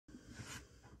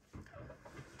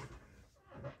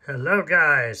Hello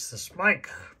guys, this is Mike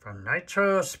from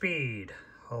Nitro Speed.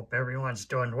 Hope everyone's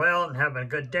doing well and having a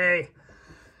good day.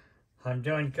 I'm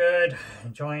doing good,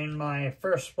 enjoying my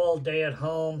first full day at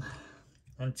home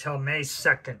until May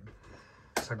 2nd.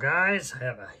 So guys, I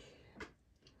have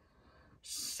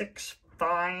 6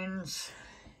 fines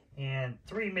and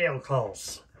 3 mail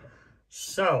calls.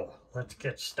 So, let's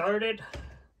get started.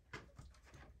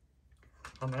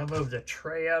 I'm going to move the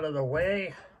tray out of the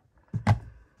way.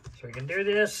 So we can do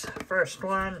this. First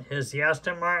one is the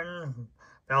Aston Martin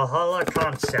Valhalla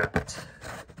Concept.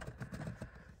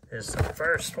 Is the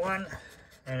first one,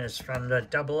 and it's from the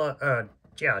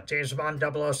James Bond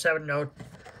 007,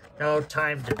 No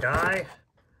Time to Die.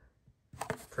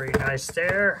 Pretty nice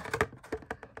there.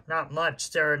 Not much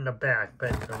there in the back,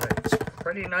 but it's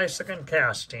pretty nice looking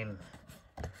casting.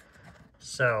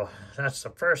 So that's the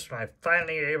first one. I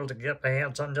finally able to get my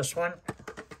hands on this one.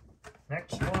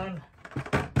 Next one.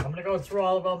 I'm going to go through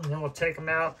all of them, and then we'll take them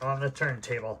out on the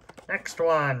turntable. Next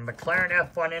one, McLaren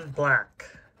F1 in black.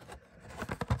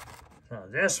 So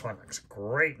this one looks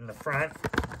great in the front.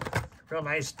 Real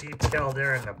nice detail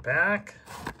there in the back.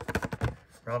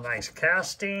 Real nice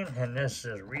casting. And this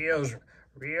is Rio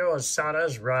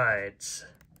Asada's Rides.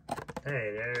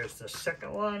 Hey, there's the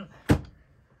second one.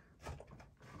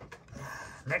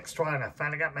 Next one, I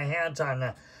finally got my hands on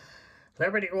the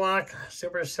Liberty Walk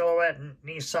Super Silhouette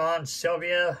Nissan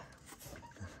Silvia.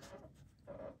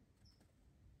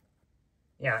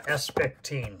 Yeah,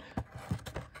 S15.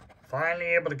 Finally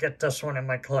able to get this one in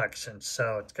my collection,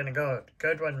 so it's going to go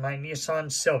good with my Nissan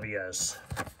Silvias.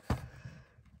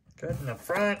 Good in the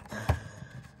front,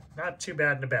 not too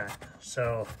bad in the back.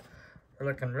 So we're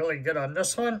looking really good on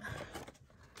this one.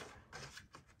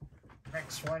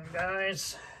 Next one,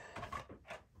 guys,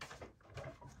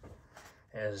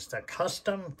 is the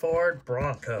custom Ford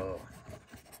Bronco.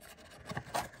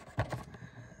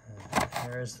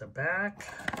 There's the back.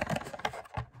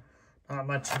 Not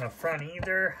much in the front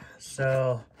either.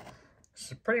 So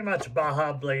this is pretty much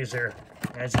Baja Blazer.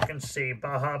 As you can see,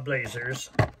 Baja Blazers.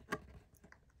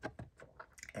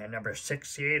 And number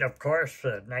 68, of course, for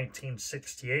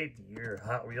 1968, the year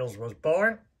Hot Wheels was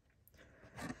born.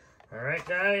 Alright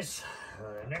guys,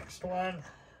 the next one.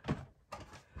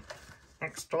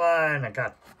 Next one,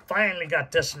 I finally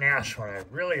got this Nash one. I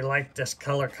really like this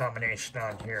color combination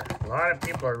on here. A lot of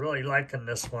people are really liking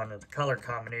this one, the color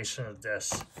combination of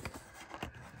this.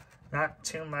 Not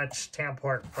too much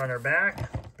tamport front or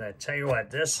back, but I tell you what,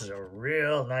 this is a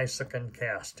real nice looking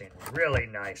casting. Really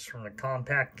nice from the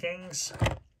Compact Kings.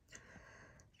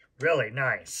 Really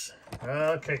nice.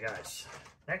 Okay guys,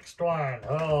 next one.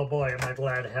 Oh boy, am I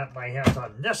glad to have my hands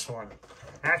on this one.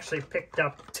 I actually picked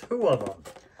up 2 of them.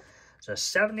 It's a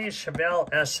 70s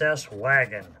Chevelle SS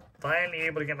wagon. Finally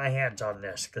able to get my hands on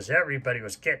this because everybody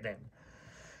was getting it.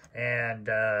 And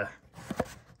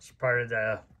it's part of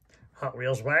the Hot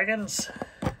Wheels wagons.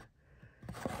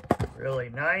 Really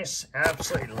nice.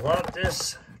 Absolutely love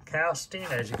this casting.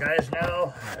 As you guys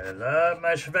know, I love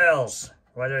my Chevelles,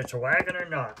 whether it's a wagon or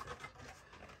not.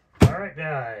 Alright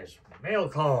guys, mail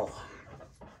call.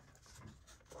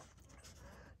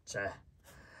 It's a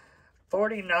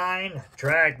 49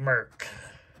 Drag Merc.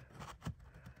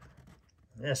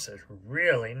 This is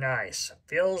really nice.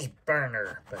 Feels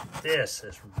burner, but this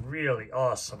is really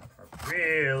awesome. I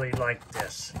really like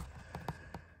this.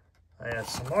 I have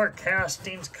some more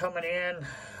castings coming in.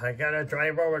 I gotta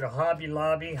drive over to Hobby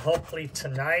Lobby, hopefully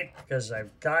tonight, because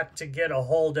I've got to get a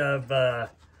hold of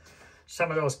some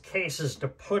of those cases to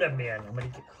put them in.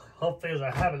 Hopefully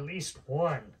I have at least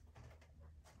one.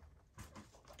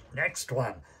 Next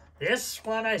one. This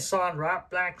one I saw on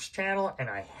Rock Black's channel, and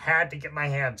I had to get my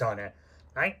hands on it.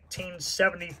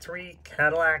 1973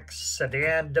 Cadillac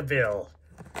Sedan DeVille.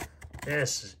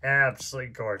 This is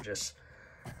absolutely gorgeous.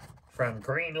 From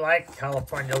Greenlight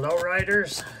California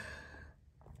Lowriders.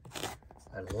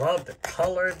 I love the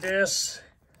color of this.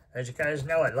 As you guys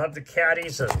know, I love the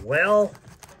caddies as well.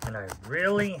 And I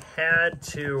really had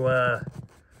to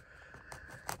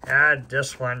add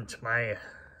this one to my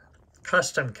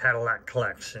custom Cadillac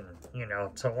collection. You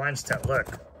know, to ones that look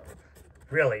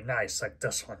really nice like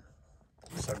this one.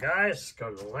 So guys, go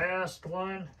to the last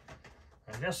one.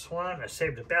 And this one, I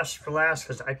saved the best for last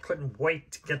because I couldn't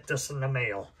wait to get this in the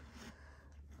mail.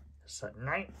 It's a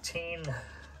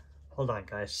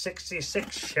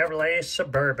 66 Chevrolet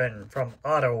Suburban from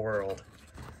Auto World.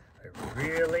 I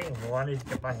really wanted to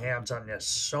get my hands on this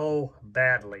so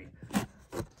badly.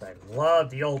 I love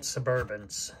the old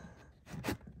Suburbans.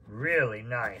 Really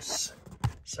nice.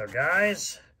 So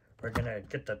guys, we're gonna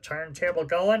get the turntable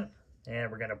going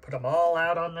and we're gonna put them all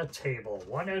out on the table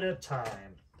one at a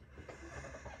time.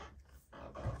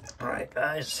 Alright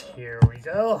guys, here we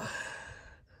go.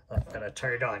 I'm gonna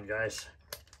turn it on, guys.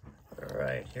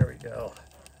 Alright, here we go.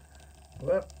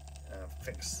 Whoop, I'll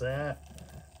fix that.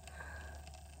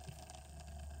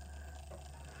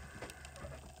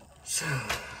 So,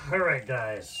 alright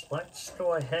guys, let's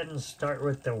go ahead and start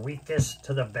with the weakest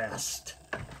to the best.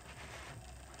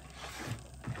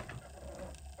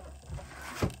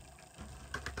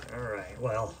 Alright,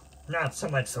 well, not so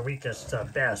much the weakest to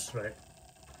the best, but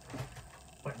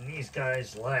putting these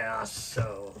guys last,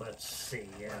 so let's see,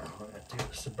 yeah, I'm gonna do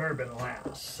the Suburban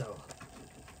last, so.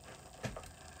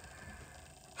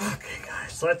 Okay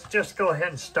guys, let's just go ahead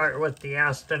and start with the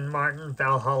Aston Martin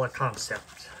Valhalla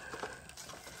Concept.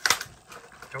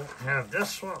 Don't have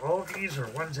this one, all these are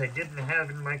ones I didn't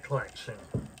have in my collection.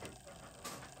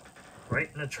 Right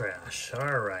in the trash.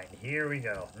 Alright, here we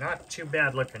go. Not too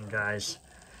bad looking, guys.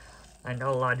 I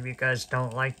know a lot of you guys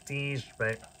don't like these,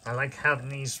 but I like having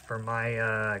these for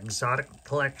my exotic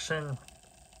collection.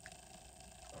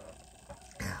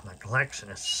 My collection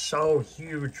is so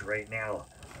huge right now.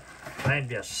 I'm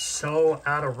just so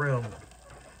out of room.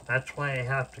 That's why I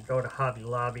have to go to Hobby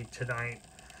Lobby tonight.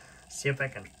 See if I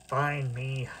can find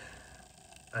me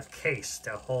a case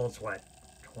that holds, what,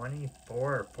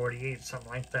 24 or 48, something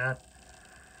like that.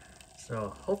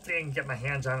 So hopefully I can get my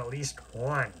hands on at least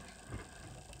one.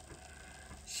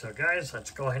 So guys,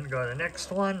 let's go ahead and go to the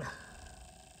next one.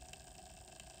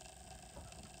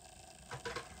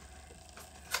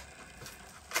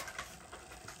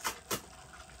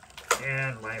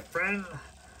 And my friend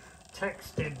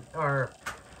texted or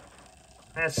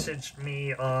messaged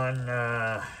me on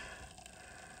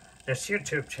this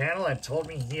YouTube channel and told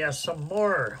me he has some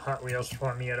more Hot Wheels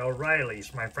for me at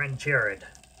O'Reilly's, my friend Jared.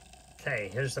 Okay,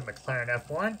 here's the McLaren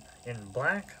F1 in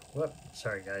black. Whoop,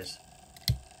 sorry guys.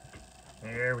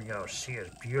 There we go. She is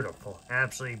beautiful.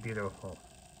 Absolutely beautiful.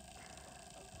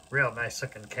 Real nice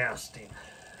looking casting.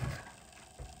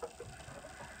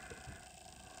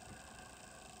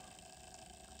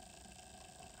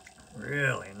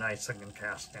 Really nice looking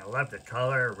casting. I love the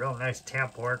color. Real nice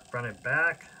tamp work front and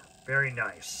back. Very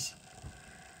nice.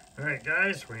 Alright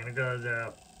guys, we're going to go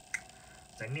to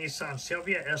the Nissan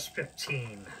Silvia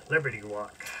S15 Liberty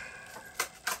Walk.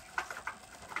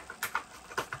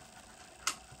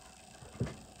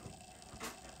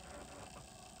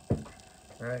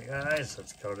 Alright guys,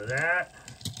 let's go to that.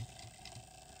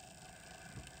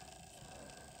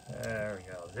 There we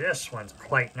go. This one's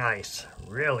quite nice.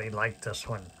 Really like this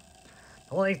one.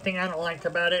 The only thing I don't like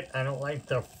about it, I don't like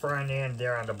the front end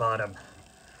there on the bottom.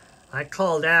 I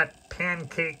call that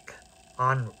pancake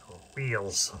on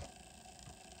wheels.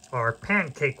 Or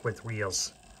pancake with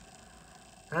wheels.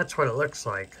 That's what it looks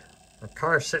like. A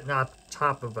car sitting on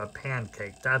top of a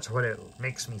pancake. That's what it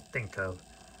makes me think of.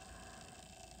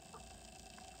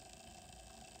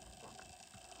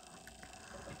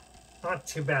 Not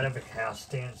too bad of a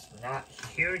casting. It's not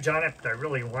huge on it, but I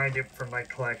really wanted it for my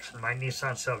collection, my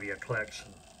Nissan Silvia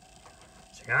collection.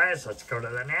 So guys, let's go to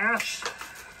the Nash.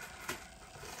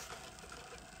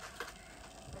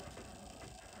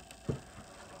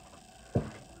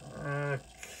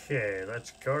 Okay,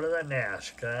 let's go to the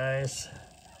Nash, guys.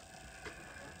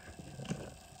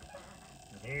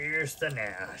 Here's the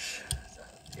Nash.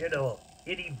 Little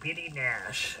itty bitty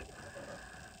Nash.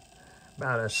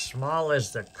 About as small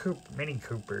as the Mini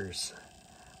Coopers.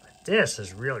 But this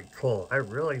is really cool. I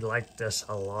really like this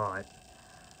a lot.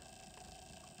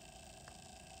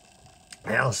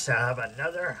 I also have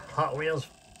another Hot Wheels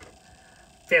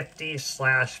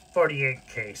 50/48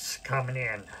 case coming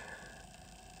in.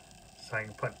 So I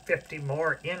can put 50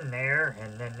 more in there,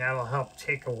 and then that'll help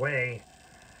take away,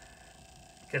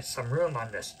 get some room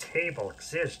on this table,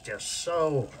 because it's just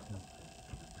so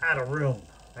out of room.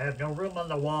 I have no room on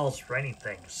the walls for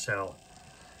anything, so.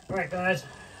 Alright guys,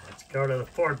 let's go to the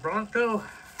Ford Bronco.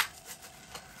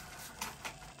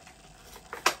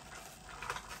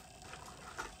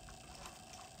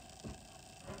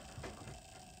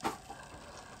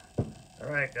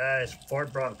 Alright guys,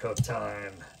 Ford Bronco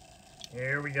time.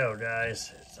 Here we go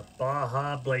guys. It's a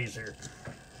Baja Blazer.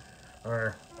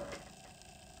 Or,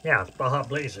 yeah, it's Baja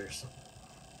Blazers.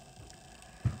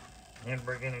 And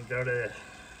we're gonna go to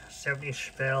 70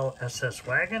 Chevelle SS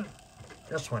Wagon.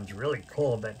 This one's really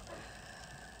cool, but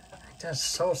I'm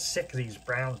just so sick of these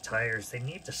brown tires. They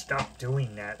need to stop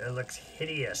doing that. It looks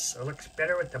hideous. It looks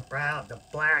better with the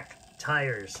black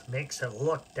tires. Makes it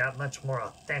look that much more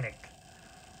authentic.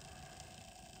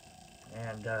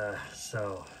 And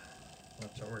so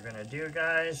that's what we're gonna do,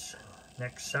 guys.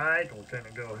 Next side, we're gonna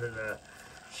go to the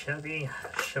Chevy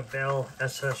Chevelle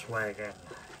SS Wagon.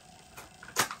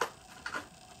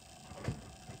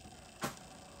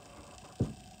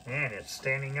 And it's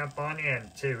standing up on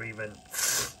end too, even.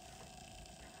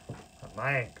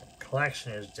 My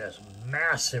collection is just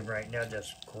massive right now,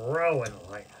 just growing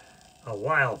like a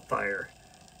wildfire.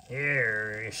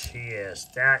 Here she is.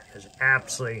 That is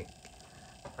absolutely,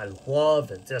 I love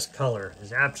that this color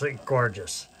is absolutely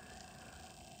gorgeous.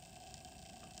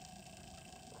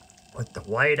 With the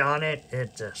white on it,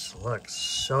 it just looks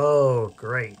so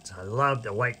great. I love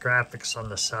the white graphics on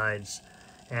the sides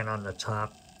and on the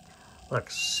top.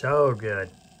 Looks so good.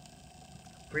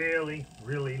 Really,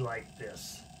 really like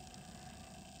this.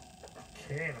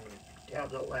 Okay, I'm gonna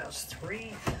have the last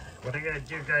three. What I gotta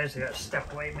do, guys, I gotta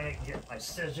step away a minute and get my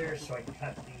scissors so I can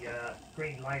cut the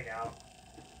green light out.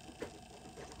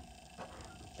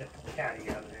 Get the caddy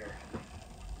out of there.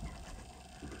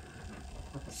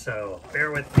 So,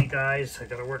 bear with me, guys. I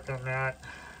gotta work on that.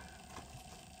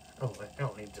 Oh, I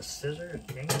don't need the scissors.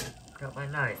 Dang it. Got my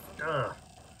knife. Duh.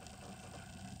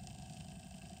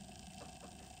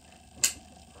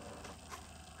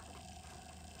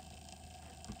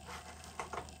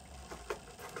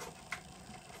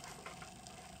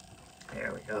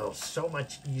 There we go. So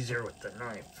much easier with the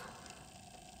knife.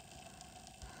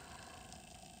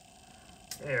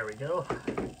 There we go.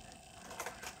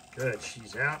 Good.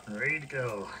 She's out and ready to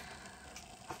go.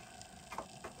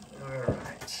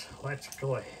 Alright. Let's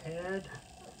go ahead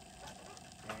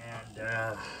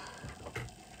and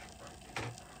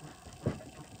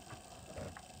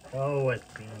go with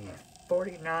the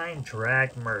 49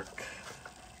 Drag Merc.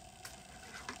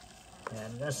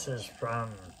 And this is from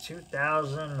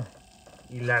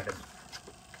 2011.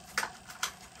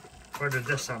 Ordered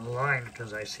this online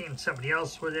because I seen somebody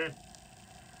else with it,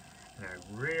 and I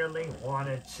really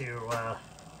wanted to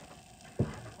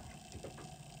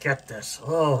get this.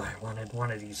 Oh, I wanted one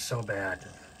of these so bad.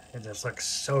 It just looks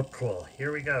so cool.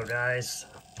 Here we go, guys.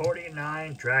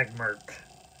 49 Drag Merc.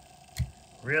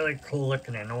 Really cool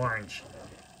looking in orange.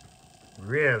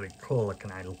 Really cool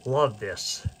looking. I love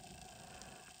this.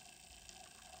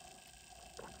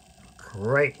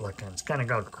 Great looking. It's gonna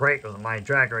go great with my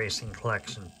drag racing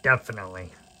collection, definitely.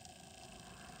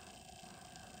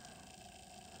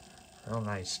 Real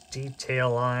nice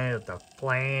detail on it, the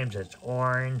flames, it's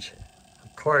orange.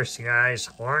 Of course, you guys,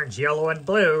 orange, yellow, and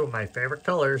blue, my favorite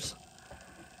colors.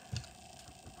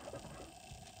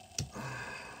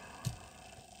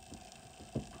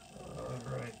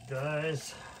 Alright,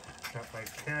 guys, got my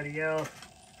caddy out.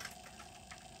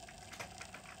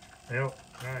 Yep.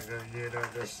 Now I'm going to get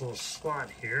this little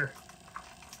slot here.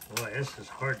 Boy, this is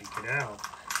hard to get out.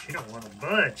 She don't want to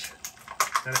budge.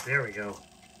 There we go.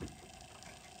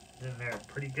 In there,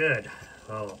 pretty good.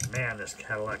 Oh man, this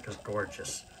Cadillac is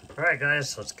gorgeous. Alright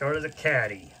guys, let's go to the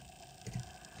caddy.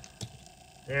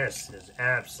 This is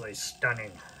absolutely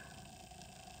stunning.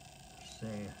 Let's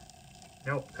see.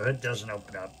 Nope, the hood doesn't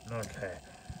open up. Okay.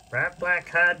 Rat Black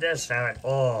had this out.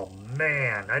 Oh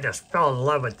man, I just fell in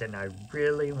love with it, and I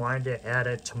really wanted to add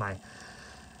it to my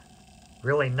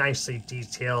really nicely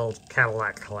detailed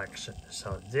Cadillac collection.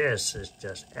 So this is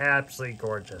just absolutely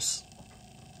gorgeous.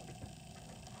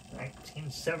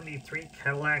 1973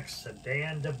 Cadillac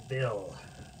Sedan DeVille.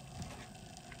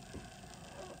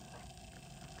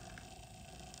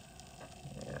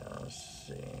 Yeah, let's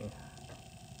see.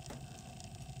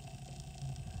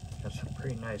 Got some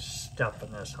pretty nice stuff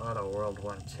in this Auto World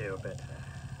one too, but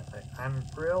I'm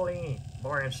really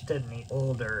more interested in the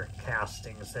older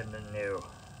castings than the new.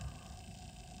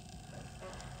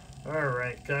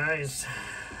 Alright guys,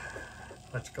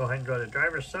 let's go ahead and go to the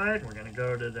driver's side. We're going to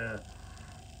go to the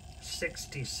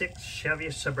 66 Chevy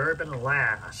Suburban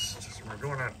last. So we're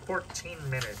going on 14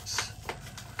 minutes.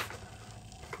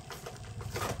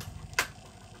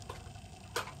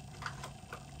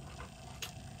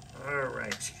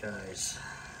 Alright guys.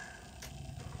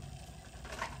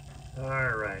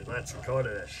 Alright, let's go to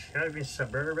the Chevy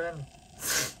Suburban.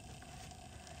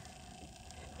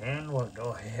 And we'll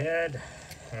go ahead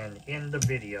and end the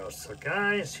video. So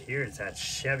guys, here's that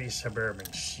Chevy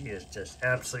Suburban. She is just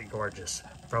absolutely gorgeous.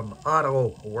 From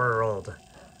Auto World.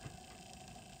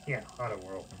 Yeah, Auto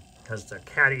World. Because the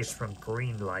caddy's from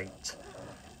Greenlight.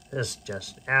 This is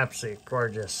just absolutely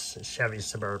gorgeous Chevy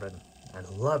Suburban. I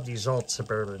love these old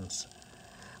Suburbans.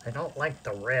 I don't like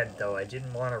the red though. I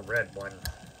didn't want a red one.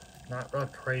 Not real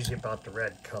crazy about the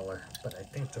red color. But I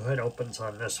think the hood opens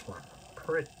on this one.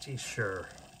 Pretty sure.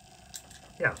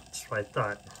 Yeah, that's what I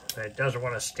thought. But it doesn't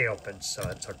want to stay open, so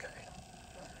it's okay.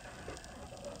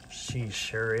 She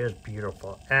sure is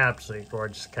beautiful. Absolutely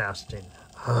gorgeous casting.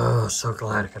 Oh, so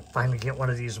glad I could finally get one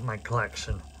of these in my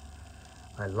collection.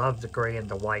 I love the gray and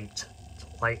the white. It's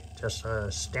light, just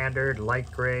a standard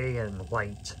light gray and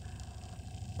white.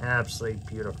 Absolutely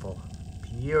beautiful.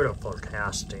 beautiful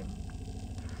casting.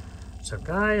 So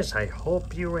guys, I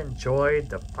hope you enjoyed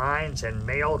the finds and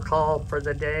mail call for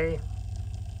the day.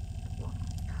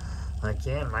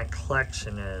 Again, my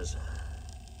collection is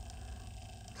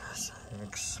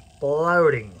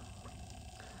exploding.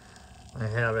 I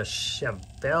have a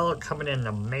Chevelle coming in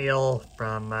the mail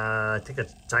from, I think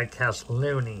it's Diecast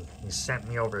Looney. He sent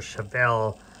me over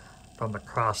Chevelle from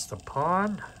across the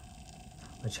pond,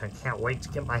 which I can't wait to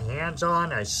get my hands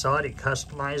on. I saw it, he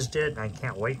customized it, and I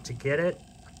can't wait to get it.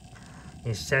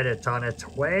 He said it's on its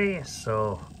way,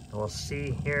 so we'll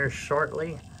see here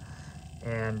shortly.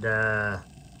 And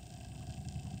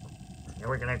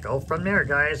we're gonna go from there,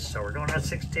 guys. So we're going on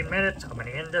 16 minutes. I'm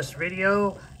gonna end this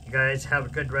video. You guys have a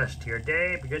good rest of your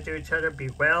day. Be good to each other, be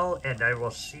well, and I will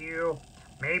see you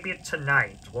maybe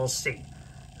tonight. We'll see.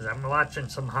 Because I'm watching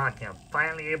some hockey. I'm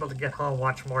finally able to get home and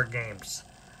watch more games.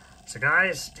 So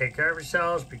guys, take care of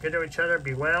yourselves, be good to each other,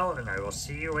 be well, and I will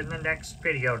see you in the next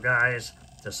video, guys.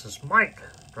 This is Mike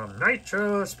from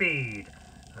Nitro Speed.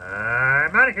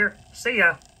 I'm out of here. See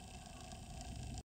ya.